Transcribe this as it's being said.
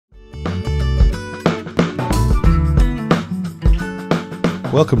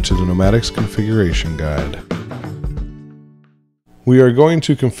Welcome to the Nomadix Configuration Guide. We are going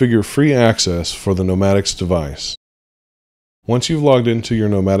to configure free access for the Nomadix device. Once you've logged into your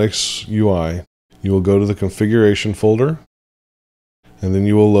Nomadix UI, you will go to the Configuration folder, and then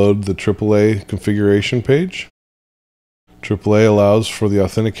you will load the AAA configuration page. AAA allows for the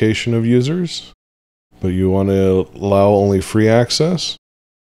authentication of users, but you want to allow only free access.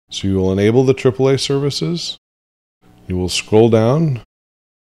 So you will enable the AAA services. You will scroll down,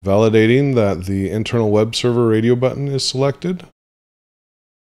 validating that the internal web server radio button is selected.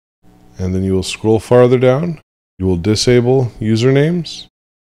 And then you will scroll farther down. You will disable usernames,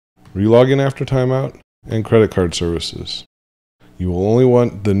 relogin after timeout, and credit card services. You will only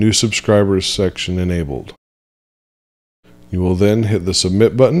want the new subscribers section enabled. You will then hit the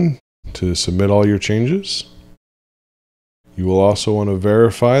submit button to submit all your changes. You will also want to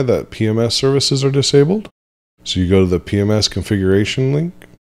verify that PMS services are disabled. So you go to the PMS configuration link,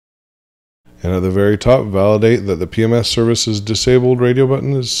 and at the very top, validate that the PMS services disabled radio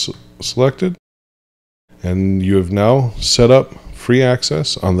button is selected, and you have now set up free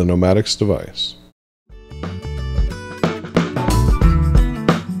access on the Nomadix device.